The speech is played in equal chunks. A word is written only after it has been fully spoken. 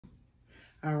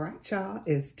All right, y'all,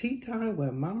 it's tea time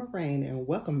with Mama Rain, and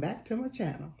welcome back to my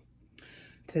channel.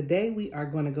 Today we are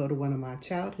going to go to one of my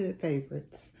childhood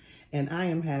favorites, and I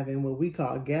am having what we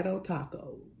call ghetto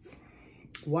tacos.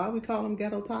 Why we call them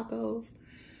ghetto tacos?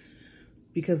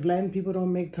 Because Latin people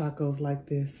don't make tacos like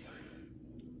this.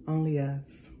 Only us,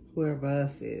 whoever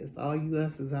us is. All you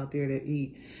us's out there that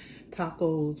eat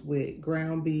tacos with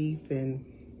ground beef, and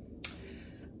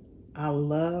I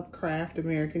love Kraft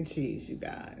American cheese, you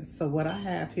guys. So what I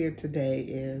have here today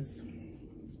is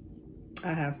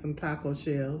I have some taco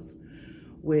shells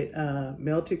with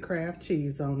melted Kraft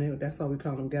cheese on it. That's why we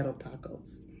call them ghetto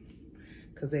tacos,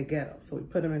 because they're ghetto. So we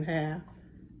put them in half.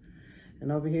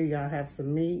 And over here, y'all have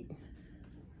some meat.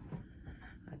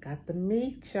 I got the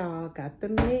meat, y'all. Got the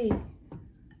meat.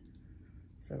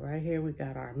 So right here, we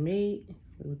got our meat.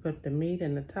 We put the meat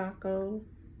in the tacos.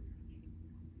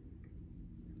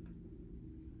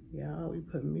 Y'all, we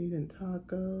put meat in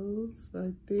tacos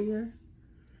right there.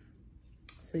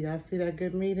 So y'all see that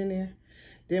good meat in there?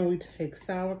 Then we take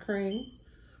sour cream,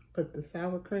 put the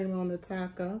sour cream on the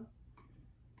taco.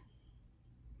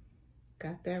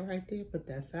 Got that right there, put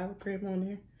that sour cream on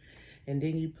there. And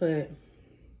then you put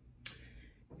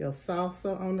your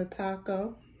salsa on the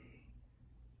taco.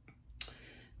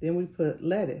 Then we put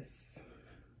lettuce.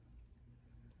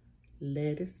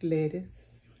 Lettuce.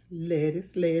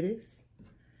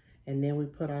 And then we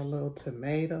put our little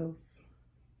tomatoes.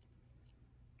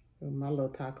 My little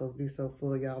tacos be so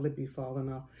full, y'all, it be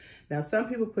falling off. Now, some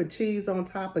people put cheese on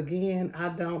top again. I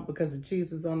don't, because the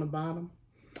cheese is on the bottom.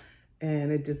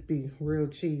 And it just be real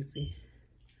cheesy.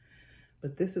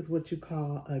 But this is what you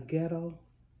call a ghetto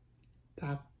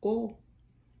taco.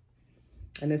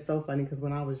 And it's so funny, because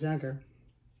when I was younger,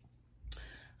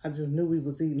 I just knew we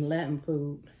was eating Latin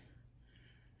food.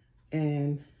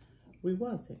 And we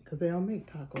wasn't, because they don't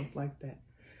make tacos like that.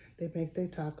 They make their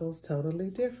tacos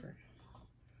totally different.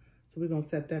 So we're going to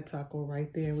set that taco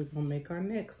right there. We're going to make our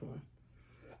next one.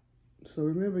 So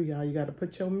remember, y'all, you got to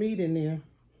put your meat in there,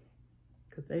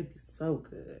 because they be so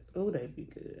good. Oh, they be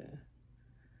good.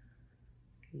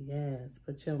 Yes,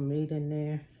 put your meat in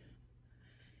there.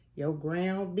 Your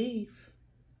ground beef.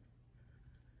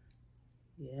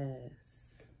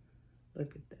 Yes.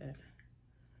 Look at that.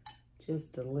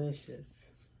 Just delicious.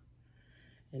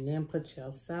 And then put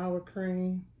your sour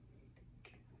cream.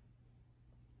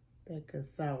 That good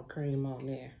sour cream on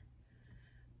there.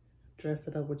 Dress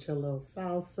it up with your little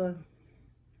salsa.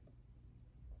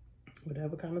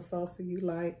 Whatever kind of salsa you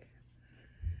like.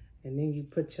 And then you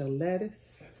put your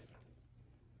lettuce.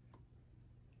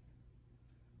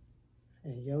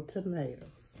 And your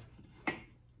tomatoes.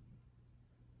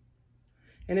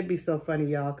 And it'd be so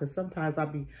funny, y'all, because sometimes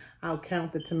I'll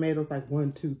count the tomatoes like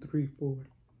 1, 2, 3, 4.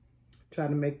 Try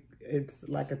to make it's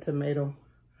like a tomato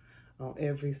on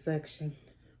every section.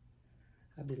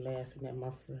 I'll be laughing at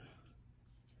myself,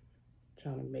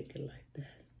 trying to make it like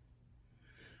that.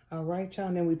 All right, y'all,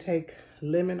 and then we take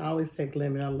lemon. I always take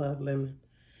lemon. I love lemon.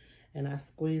 And I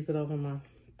squeeze it over my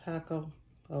taco,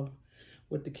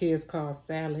 what the kids call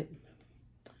salad.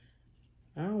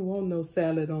 I don't want no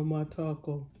salad on my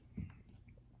taco.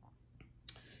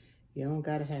 You don't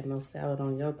gotta have no salad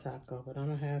on your taco, but I'm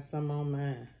gonna have some on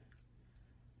mine.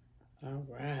 All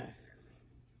right.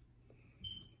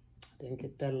 Then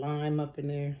get that lime up in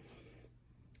there.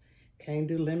 Can't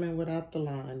do lemon without the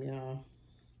lime, y'all.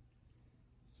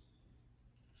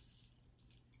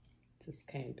 Just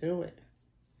can't do it.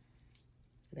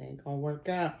 It ain't gonna work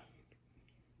out.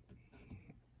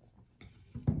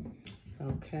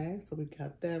 Okay, so we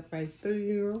got that right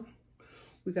there.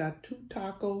 We got 2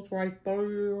 tacos right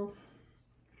there.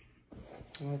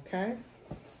 Okay.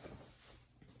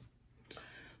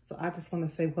 So I just want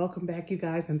to say welcome back, you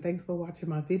guys, and thanks for watching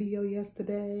my video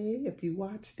yesterday, if you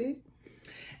watched it.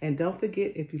 And don't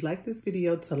forget, if you like this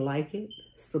video, to like it,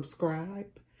 subscribe,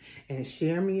 and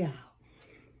share me out.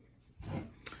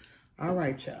 All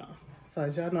right, y'all. So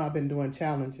as y'all know, I've been doing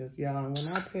challenges, y'all. And when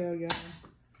I tell y'all,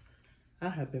 I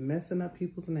have been messing up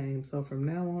people's names. So from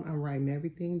now on, I'm writing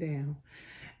everything down.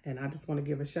 And I just want to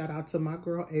give a shout out to my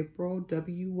girl, April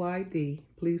WYD.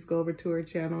 Please go over to her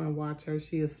channel and watch her.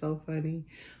 She is so funny.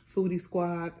 Foodie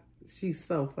Squad, she's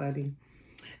so funny.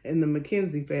 And the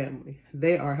McKenzie family,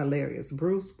 they are hilarious.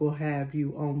 Bruce will have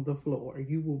you on the floor.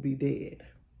 You will be dead.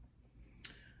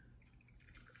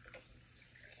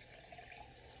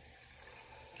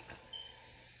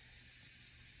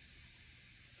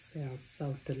 Sounds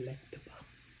so delectable.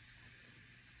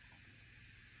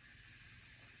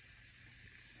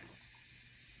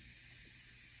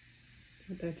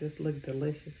 Don't that just look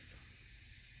delicious?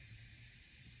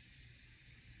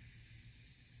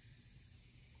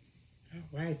 All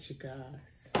right, you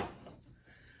guys.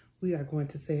 We are going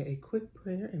to say a quick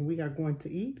prayer and we are going to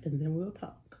eat and then we'll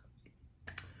talk.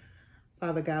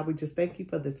 Father God, we just thank you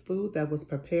for this food that was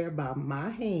prepared by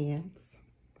my hands,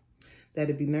 that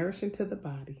it be nourishing to the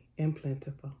body and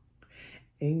plentiful.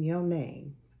 In your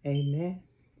name, amen.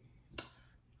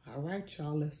 All right,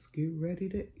 y'all, let's get ready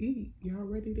to eat. Y'all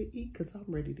ready to eat? Because I'm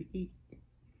ready to eat.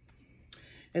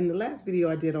 In the last video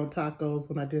I did on tacos,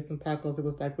 when I did some tacos, it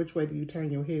was like, which way do you turn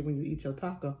your head when you eat your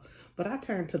taco? But I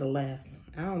turned to the left.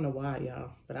 I don't know why,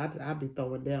 y'all, but I be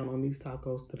throwing down on these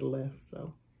tacos to the left.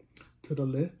 So, to the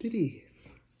left it is.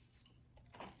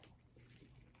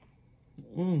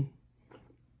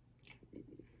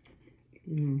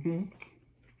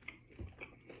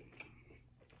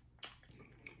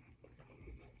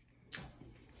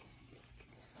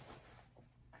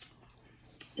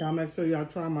 Y'all make sure y'all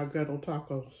try my Ghetto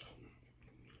tacos.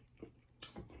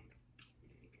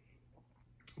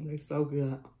 They're so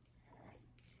good.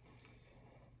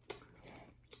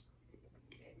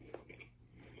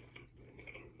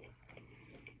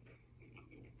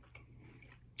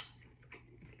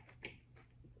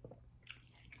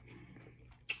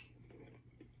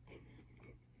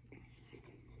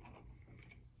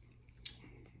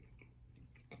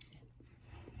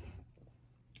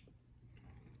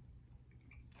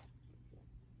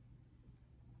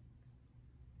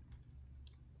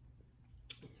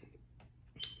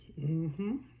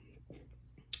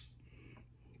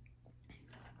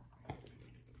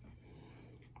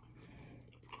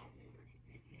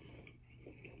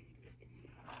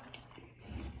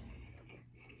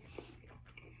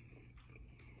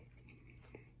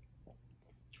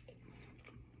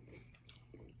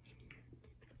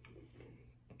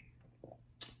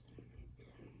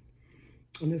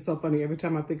 And it's so funny, every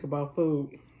time I think about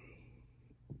food,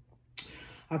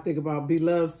 I think about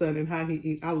beloved son and how he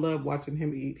eat. I love watching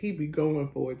him eat. He be going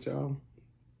for it, y'all.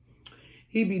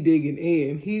 He be digging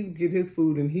in. He get his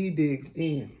food and he digs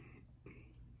in.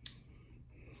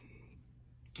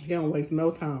 He don't waste no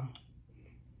time.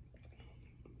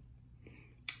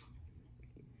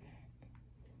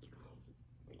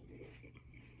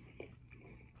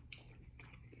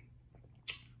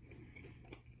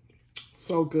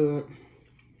 So good.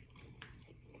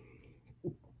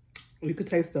 You could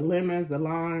taste the lemons, the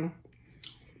lime,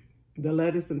 the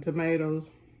lettuce and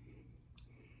tomatoes,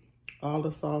 all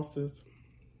the sauces.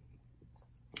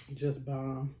 Just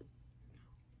bomb.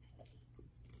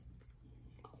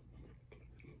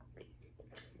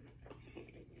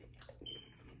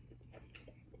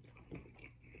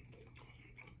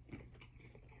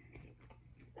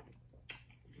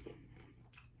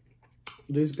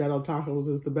 These Ghetto tacos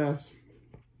is the best.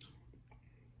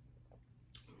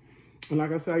 And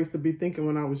like I said, I used to be thinking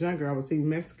when I was younger, I was eating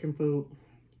Mexican food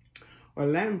or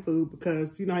Latin food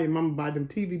because you know how your mama buy them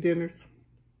TV dinners?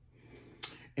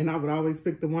 And I would always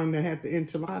pick the one that had the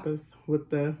enchiladas with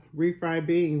the refried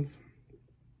beans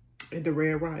and the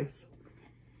red rice.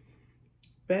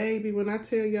 Baby, when I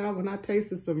tell y'all, when I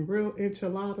tasted some real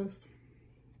enchiladas,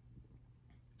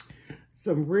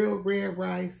 some real red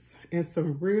rice, and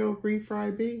some real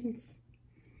refried beans,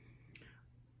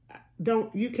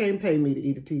 you can't pay me to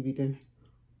eat a TV dinner.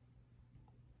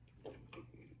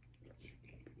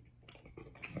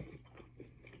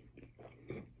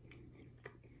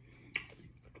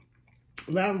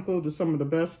 Latin food is some of the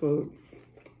best food.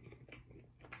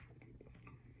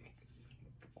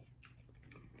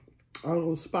 All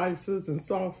those spices and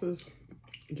sauces,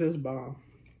 just bomb.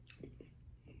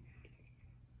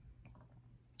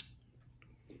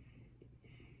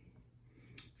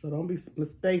 So don't be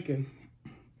mistaken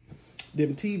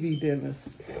them TV dinners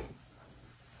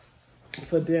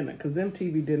for dinner, because them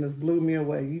TV dinners blew me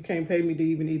away. You can't pay me to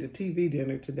even eat a TV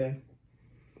dinner today.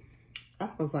 I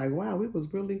was like, wow, we was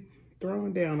really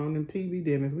throwing down on them TV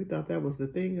dinners. We thought that was the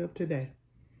thing of today.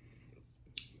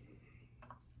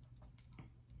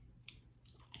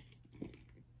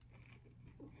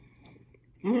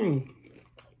 I'm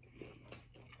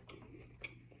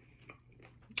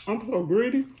so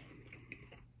greedy.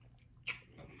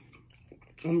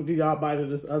 I'm gonna give y'all a bite of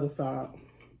this other side.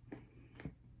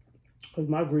 Because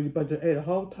my greedy budget ate a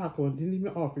whole taco and didn't even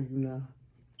offer you now.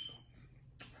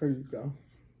 Here you go.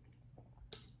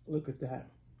 Look at that.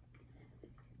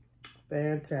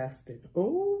 Fantastic.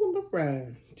 Oh, look right.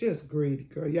 Just greedy,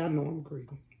 girl. Y'all know I'm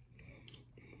greedy.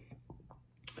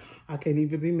 I can't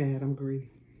even be mad. I'm greedy.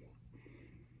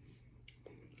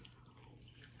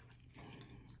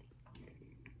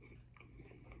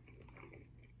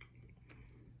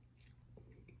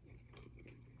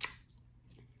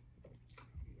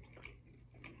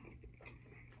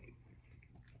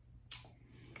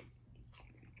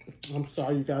 I'm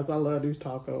sorry, you guys. I love these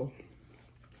tacos.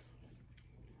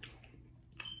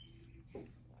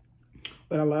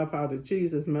 But I love how the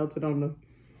cheese is melted on the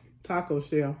taco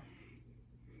shell.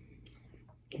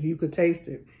 You could taste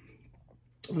it.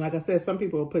 And like I said, some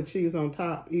people will put cheese on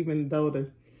top, even though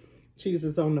the cheese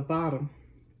is on the bottom.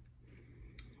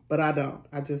 But I don't.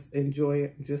 I just enjoy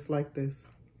it just like this.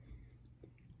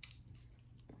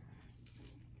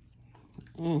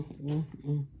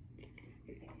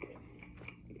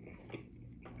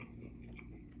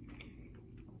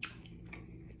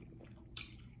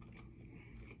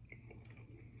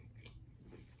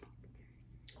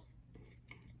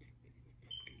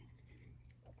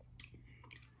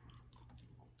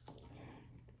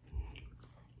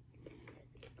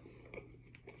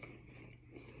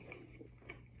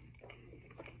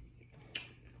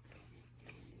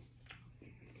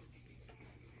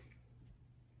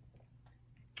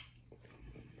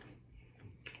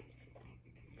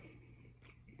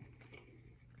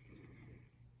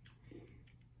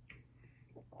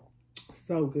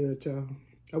 So good, y'all.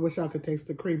 I wish y'all could taste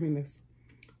the creaminess.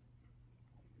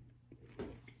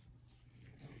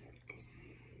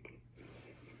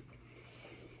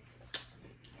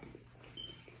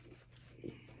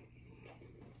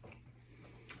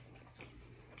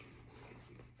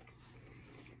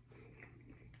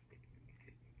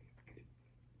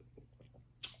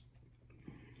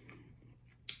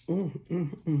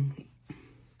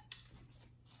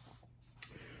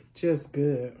 Just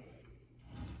good.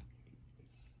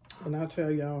 And I tell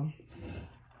y'all,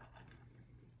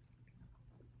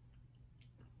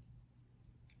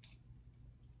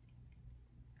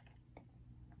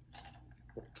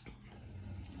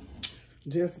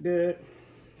 just good.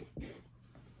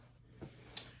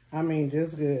 I mean,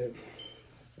 just good.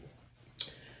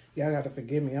 Y'all gotta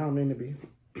forgive me. I don't mean to be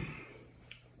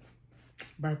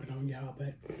burping on y'all,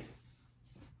 but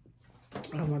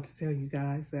I want to tell you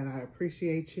guys that I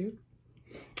appreciate you.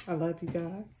 I love you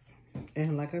guys.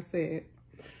 And like I said,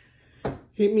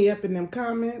 hit me up in them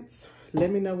comments.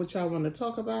 Let me know what y'all want to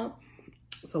talk about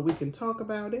so we can talk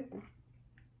about it.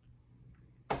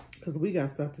 Because we got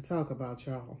stuff to talk about,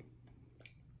 y'all.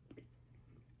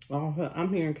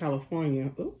 I'm here in California.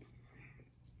 Ooh.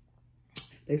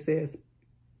 They say it's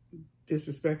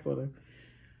disrespectful to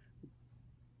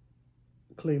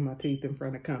clean my teeth in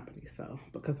front of company. So,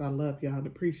 because I love y'all and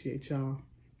appreciate y'all,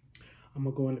 I'm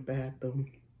going to go in the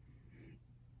bathroom.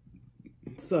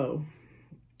 So,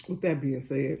 with that being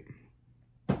said,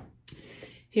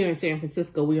 here in San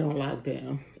Francisco, we on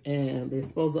lockdown. And they're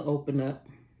supposed to open up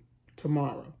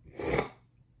tomorrow.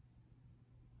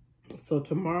 So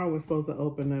tomorrow we're supposed to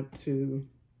open up to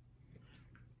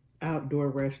outdoor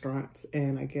restaurants.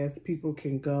 And I guess people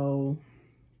can go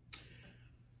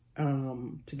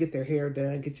to get their hair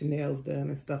done, get your nails done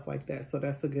and stuff like that. So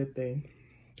that's a good thing.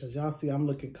 Because y'all see I'm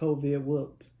looking COVID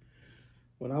whooped.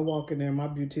 When I walk in there, my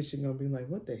beautician gonna be like,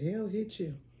 what the hell hit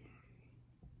you?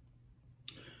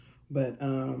 But,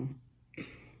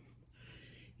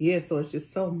 yeah, so it's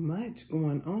just so much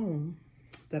going on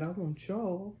that I want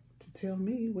y'all to tell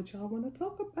me what y'all want to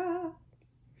talk about.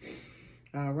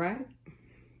 All right.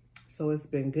 So it's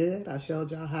been good. I showed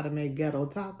y'all how to make ghetto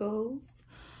tacos.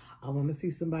 I want to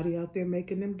see somebody out there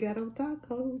making them ghetto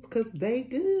tacos because they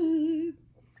good.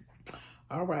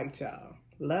 All right, y'all.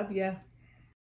 Love ya.